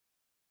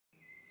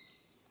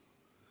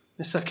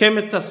נסכם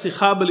את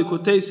השיחה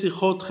בליקוטי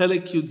שיחות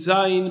חלק י"ז,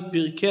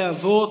 פרקי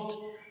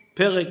אבות,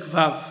 פרק ו'.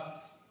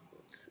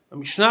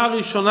 המשנה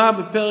הראשונה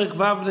בפרק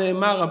ו'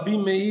 נאמר, רבי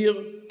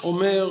מאיר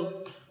אומר,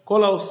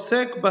 כל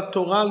העוסק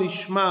בתורה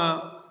לשמה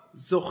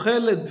זוכה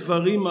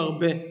לדברים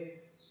הרבה.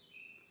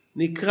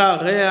 נקרא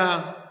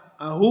רע,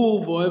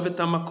 אהוב, אוהב את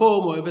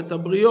המקום, אוהב את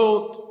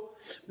הבריות,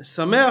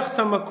 משמח את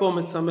המקום,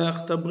 משמח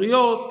את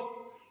הבריות,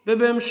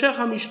 ובהמשך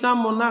המשנה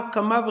מונה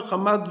כמה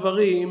וכמה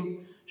דברים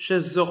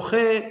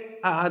שזוכה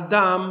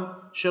האדם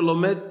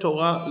שלומד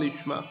תורה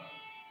לשמה.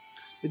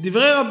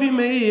 בדברי רבי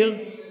מאיר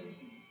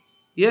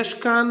יש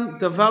כאן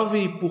דבר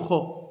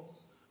והיפוכו.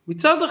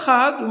 מצד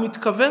אחד הוא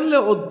מתכוון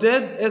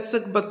לעודד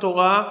עסק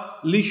בתורה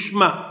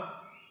לשמה,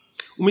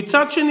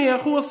 ומצד שני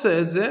איך הוא עושה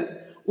את זה?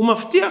 הוא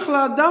מבטיח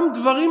לאדם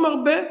דברים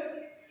הרבה.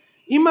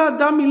 אם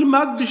האדם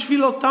ילמד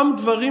בשביל אותם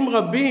דברים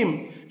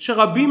רבים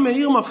שרבי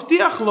מאיר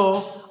מבטיח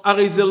לו,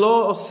 הרי זה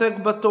לא עוסק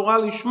בתורה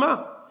לשמה.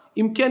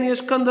 אם כן,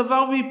 יש כאן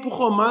דבר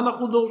והיפוכו. מה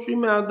אנחנו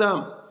דורשים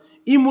מהאדם?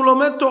 אם הוא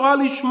לומד תורה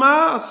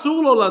לשמה,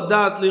 אסור לו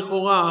לדעת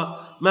לכאורה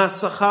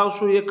מהשכר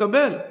שהוא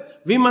יקבל.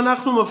 ואם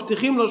אנחנו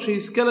מבטיחים לו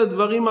שיזכה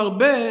לדברים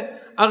הרבה,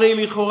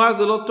 הרי לכאורה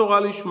זה לא תורה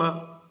לשמה.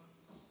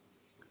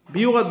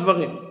 ביור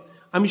הדברים.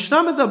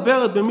 המשנה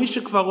מדברת במי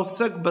שכבר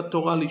עוסק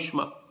בתורה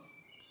לשמה.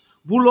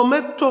 והוא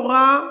לומד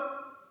תורה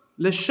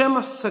לשם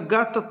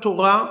השגת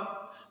התורה,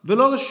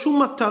 ולא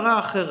לשום מטרה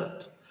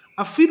אחרת.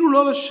 אפילו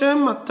לא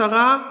לשם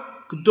מטרה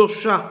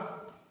קדושה,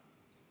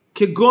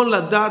 כגון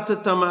לדעת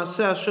את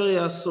המעשה אשר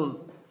יעשון.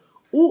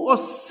 הוא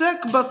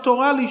עוסק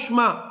בתורה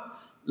לשמה.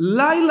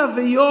 לילה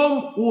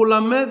ויום הוא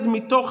למד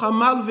מתוך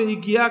עמל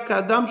והגיעה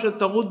כאדם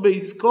שטרוד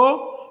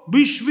בעסקו.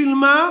 בשביל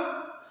מה?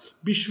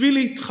 בשביל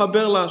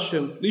להתחבר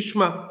להשם,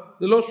 לשמה.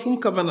 זה לא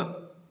שום כוונה.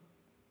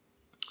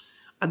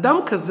 אדם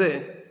כזה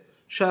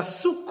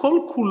שעסוק כל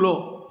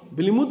כולו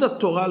בלימוד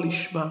התורה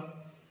לשמה,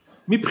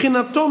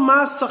 מבחינתו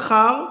מה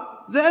השכר?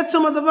 זה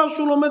עצם הדבר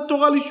שהוא לומד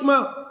תורה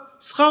לשמה.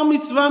 שכר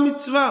מצווה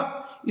מצווה.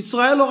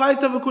 ישראל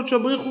אורייתא וקודשא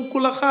בריך הוא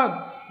כל אחד.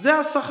 זה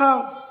השכר.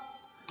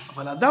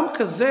 אבל אדם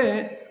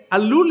כזה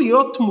עלול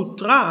להיות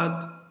מוטרד.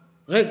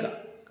 רגע,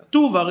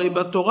 כתוב הרי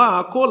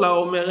בתורה, כל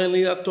האומר אין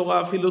לי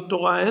התורה, אפילו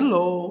תורה אין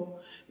לו.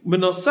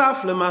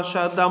 בנוסף למה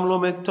שאדם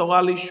לומד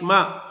תורה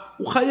לשמה,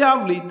 הוא חייב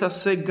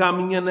להתעסק גם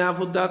ענייני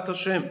עבודת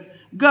השם,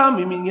 גם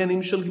עם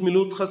עניינים של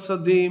גמילות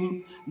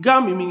חסדים,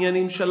 גם עם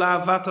עניינים של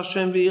אהבת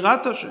השם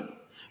ויראת השם.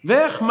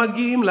 ואיך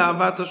מגיעים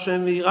לאהבת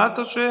השם ויראת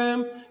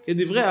השם?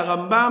 כדברי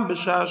הרמב"ם,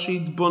 בשעה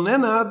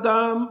שהתבונן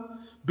האדם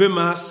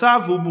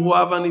במעשיו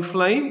וברואיו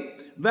הנפלאים,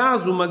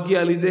 ואז הוא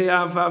מגיע לידי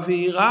אהבה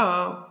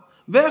ויראה.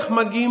 ואיך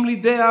מגיעים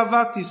לידי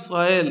אהבת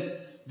ישראל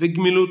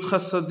וגמילות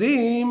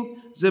חסדים?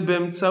 זה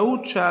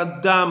באמצעות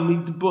שהאדם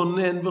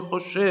מתבונן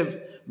וחושב,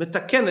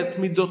 מתקן את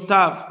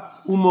מידותיו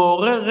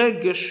ומעורר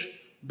רגש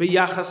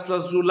ביחס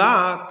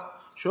לזולת.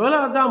 שואל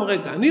האדם,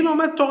 רגע, אני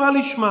לומד תורה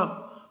לשמה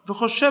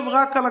וחושב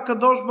רק על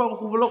הקדוש ברוך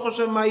הוא ולא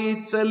חושב מה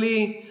יצא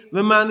לי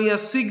ומה אני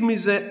אשיג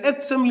מזה,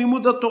 עצם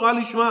לימוד התורה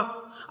לשמה.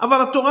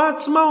 אבל התורה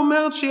עצמה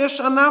אומרת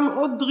שיש ענם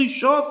עוד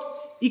דרישות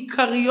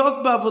עיקריות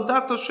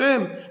בעבודת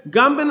השם,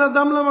 גם בין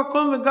אדם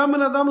למקום וגם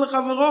בין אדם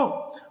לחברו.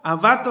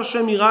 אהבת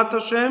השם, יראת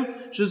השם,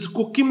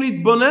 שזקוקים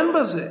להתבונן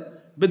בזה,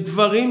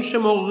 בדברים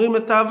שמעוררים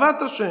את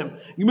אהבת השם.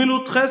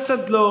 גמילות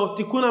חסד לו,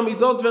 תיקון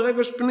המידות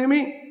ורגש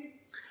פנימי.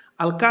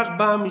 על כך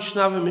באה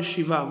המשנה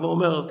ומשיבה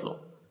ואומרת לו,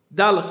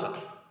 דע לך,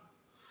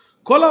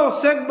 כל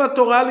העוסק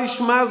בתורה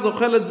לשמה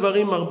זוכה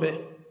לדברים הרבה.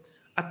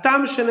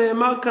 הטעם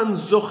שנאמר כאן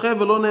זוכה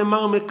ולא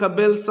נאמר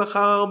מקבל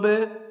שכר הרבה,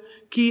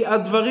 כי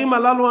הדברים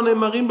הללו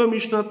הנאמרים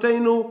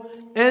במשנתנו,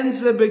 אין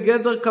זה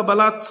בגדר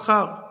קבלת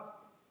שכר.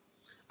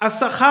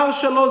 השכר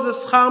שלו זה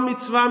שכר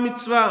מצווה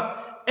מצווה,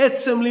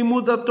 עצם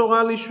לימוד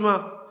התורה לשמה.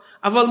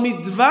 אבל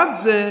מדבד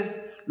זה,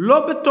 לא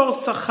בתור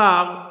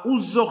שכר, הוא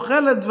זוכה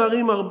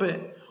לדברים הרבה.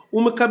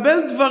 הוא מקבל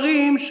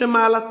דברים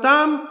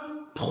שמעלתם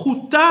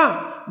פחותה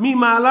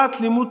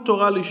ממעלת לימוד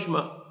תורה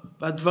לשמה.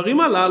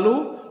 והדברים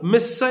הללו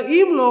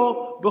מסייעים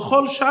לו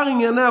בכל שאר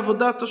ענייני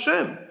עבודת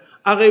השם.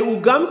 הרי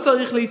הוא גם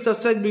צריך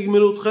להתעסק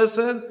בגמילות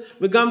חסד,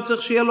 וגם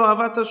צריך שיהיה לו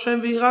אהבת השם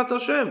ויראת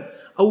השם.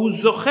 הוא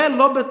זוכה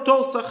לא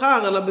בתור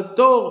שכר, אלא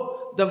בתור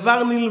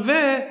דבר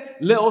נלווה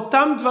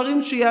לאותם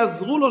דברים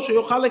שיעזרו לו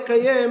שיוכל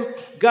לקיים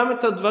גם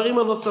את הדברים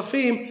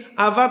הנוספים,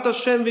 אהבת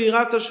השם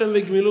ויראת השם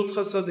וגמילות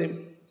חסדים.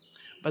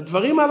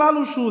 בדברים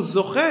הללו שהוא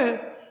זוכה,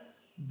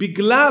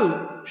 בגלל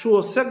שהוא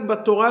עוסק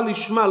בתורה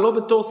לשמה, לא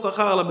בתור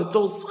שכר, אלא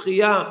בתור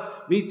זכייה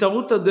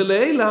והתערותא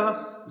דלעילא,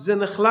 זה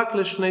נחלק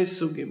לשני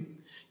סוגים.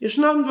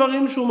 ישנם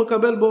דברים שהוא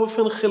מקבל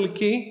באופן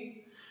חלקי,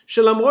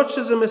 שלמרות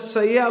שזה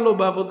מסייע לו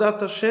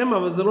בעבודת השם,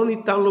 אבל זה לא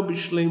ניתן לו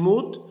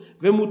בשלימות,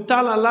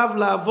 ומוטל עליו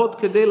לעבוד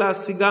כדי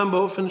להשיגם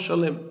באופן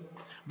שלם.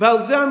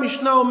 ועל זה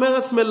המשנה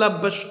אומרת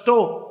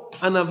מלבשתו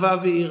ענווה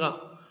ויראה.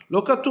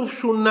 לא כתוב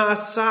שהוא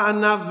נעשה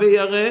ענב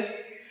וירא.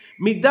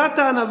 מידת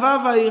הענווה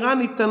והיראה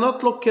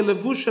ניתנות לו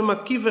כלבוש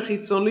שמקיף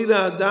וחיצוני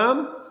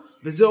לאדם,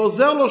 וזה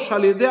עוזר לו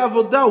שעל ידי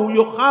עבודה הוא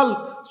יוכל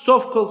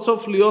סוף כל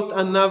סוף להיות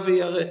ענב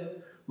וירא.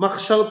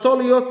 מחשרתו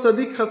להיות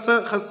צדיק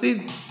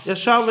חסיד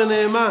ישר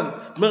ונאמן,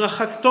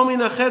 מרחקתו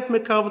מן החטא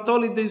מקרבתו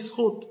לידי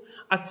זכות.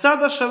 הצד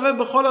השווה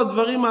בכל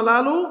הדברים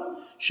הללו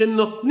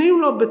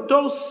שנותנים לו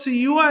בתור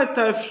סיוע את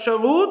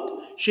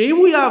האפשרות שאם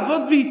הוא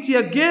יעבוד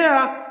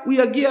ויתייגע הוא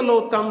יגיע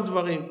לאותם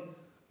דברים.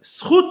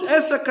 זכות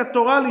עסק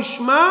התורה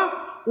לשמה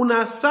הוא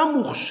נעשה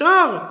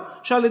מוכשר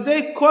שעל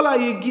ידי כל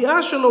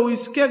היגיעה שלו הוא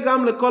יזכה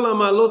גם לכל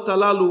המעלות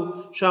הללו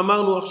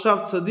שאמרנו עכשיו,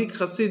 צדיק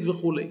חסיד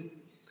וכו'.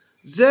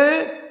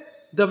 זה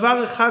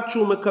דבר אחד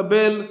שהוא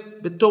מקבל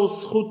בתור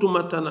זכות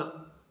ומתנה.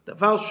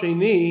 דבר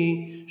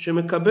שני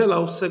שמקבל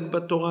העוסק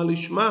בתורה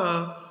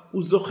לשמה,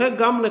 הוא זוכה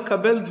גם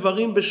לקבל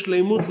דברים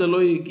בשלימות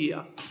ללא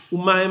יגיעה.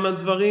 ומה הם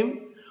הדברים?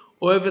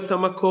 אוהב את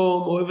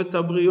המקום, אוהב את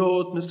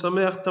הבריות,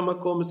 משמח את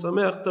המקום,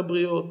 משמח את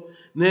הבריות,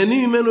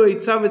 נהנים ממנו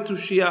עצה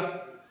ותושייה.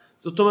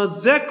 זאת אומרת,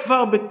 זה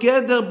כבר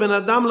בגדר בן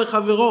אדם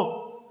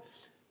לחברו.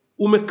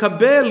 הוא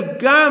מקבל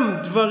גם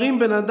דברים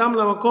בין אדם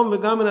למקום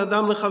וגם בין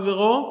אדם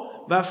לחברו,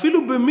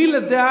 ואפילו במילה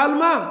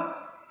דעלמא,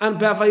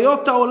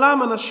 בהוויות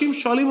העולם אנשים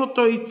שואלים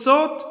אותו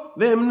עצות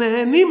והם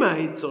נהנים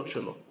מהעצות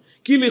שלו.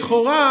 כי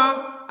לכאורה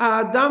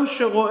האדם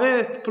שרואה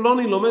את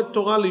פלוני לומד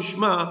תורה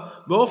לשמה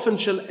באופן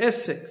של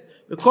עסק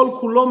וכל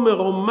כולו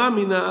מרומם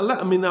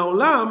מן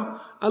העולם,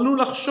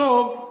 עלול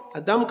לחשוב,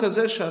 אדם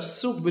כזה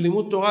שעסוק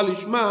בלימוד תורה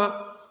לשמה,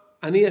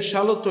 אני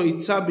אשאל אותו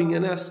עצה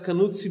בענייני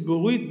עסקנות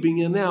ציבורית,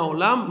 בענייני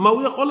העולם, מה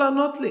הוא יכול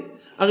לענות לי?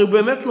 הרי הוא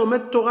באמת לומד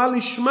תורה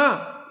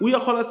לשמה, הוא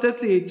יכול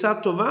לתת לי עצה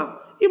טובה?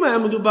 אם היה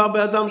מדובר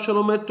באדם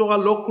שלומד תורה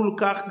לא כל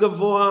כך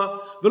גבוה,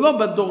 ולא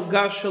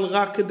בדרגה של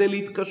רק כדי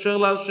להתקשר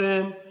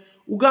להשם,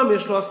 הוא גם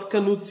יש לו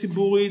עסקנות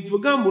ציבורית,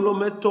 וגם הוא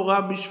לומד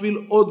תורה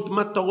בשביל עוד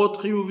מטרות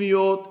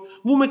חיוביות,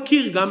 והוא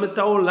מכיר גם את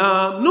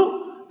העולם,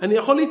 אני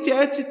יכול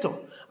להתייעץ איתו.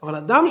 אבל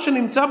אדם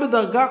שנמצא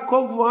בדרגה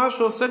כה גבוהה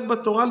שעוסק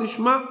בתורה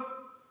לשמה,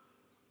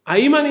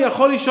 האם אני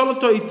יכול לשאול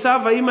אותו עצה,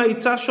 והאם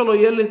העצה שלו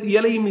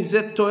יהיה לי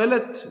מזה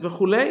תועלת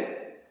וכו'?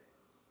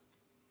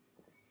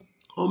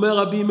 אומר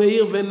רבי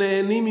מאיר,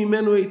 ונהנים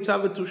ממנו עצה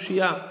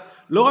ותושייה.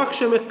 לא רק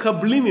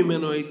שמקבלים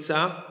ממנו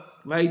עצה,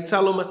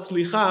 והעצה לא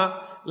מצליחה,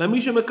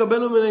 למי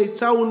שמקבל ממנו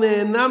עצה הוא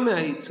נהנה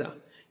מהעצה.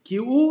 כי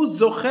הוא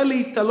זוכה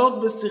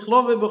להתעלות בשכלו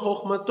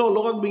ובחוכמתו, לא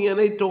רק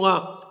בענייני תורה,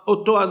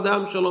 אותו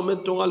אדם שלומד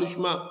תורה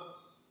לשמה.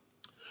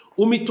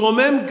 הוא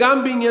מתרומם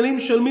גם בעניינים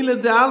של מילה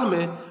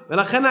דעלמא,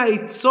 ולכן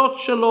העצות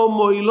שלו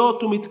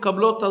מועילות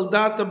ומתקבלות על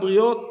דעת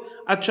הבריות,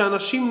 עד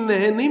שאנשים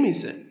נהנים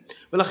מזה.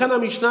 ולכן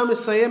המשנה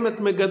מסיימת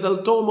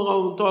מגדלתו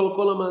ומרוממתו על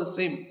כל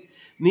המעשים.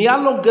 נהיה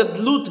לו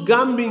גדלות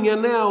גם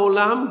בענייני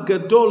העולם,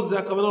 גדול זה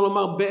הכוונה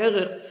לומר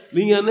בערך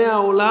בענייני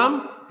העולם,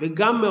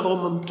 וגם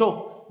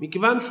מרוממתו.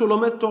 מכיוון שהוא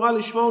לומד תורה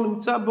לשמה הוא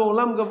נמצא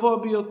בעולם גבוה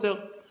ביותר.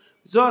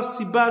 זו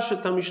הסיבה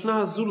שאת המשנה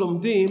הזו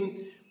לומדים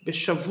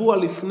בשבוע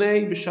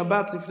לפני,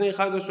 בשבת לפני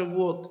חג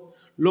השבועות.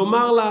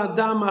 לומר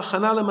לאדם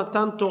ההכנה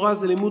למתן תורה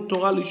זה לימוד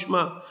תורה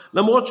לשמה.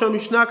 למרות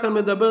שהמשנה כאן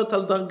מדברת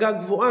על דרגה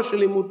גבוהה של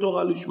לימוד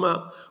תורה לשמה.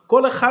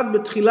 כל אחד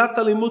בתחילת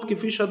הלימוד,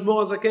 כפי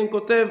שאדמו"ר הזקן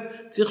כותב,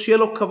 צריך שיהיה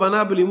לו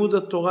כוונה בלימוד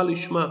התורה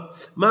לשמה.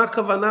 מה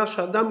הכוונה?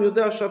 שאדם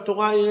יודע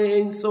שהתורה היא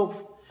אין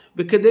סוף.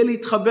 וכדי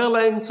להתחבר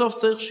לאין סוף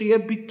צריך שיהיה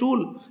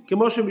ביטול.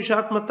 כמו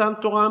שבשעת מתן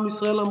תורה עם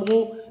ישראל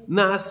אמרו,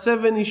 נעשה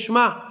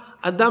ונשמע.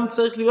 אדם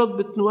צריך להיות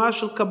בתנועה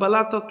של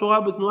קבלת התורה,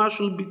 בתנועה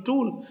של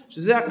ביטול,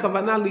 שזה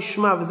הכוונה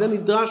לשמה, וזה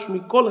נדרש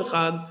מכל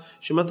אחד,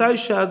 שמתי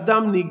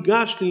שהאדם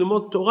ניגש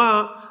ללמוד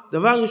תורה,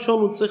 דבר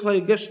ראשון הוא צריך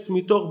לגשת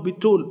מתוך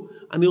ביטול.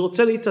 אני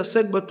רוצה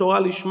להתעסק בתורה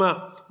לשמה,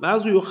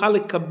 ואז הוא יוכל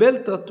לקבל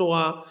את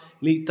התורה,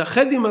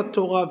 להתאחד עם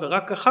התורה,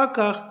 ורק אחר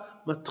כך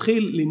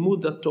מתחיל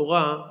לימוד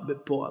התורה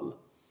בפועל.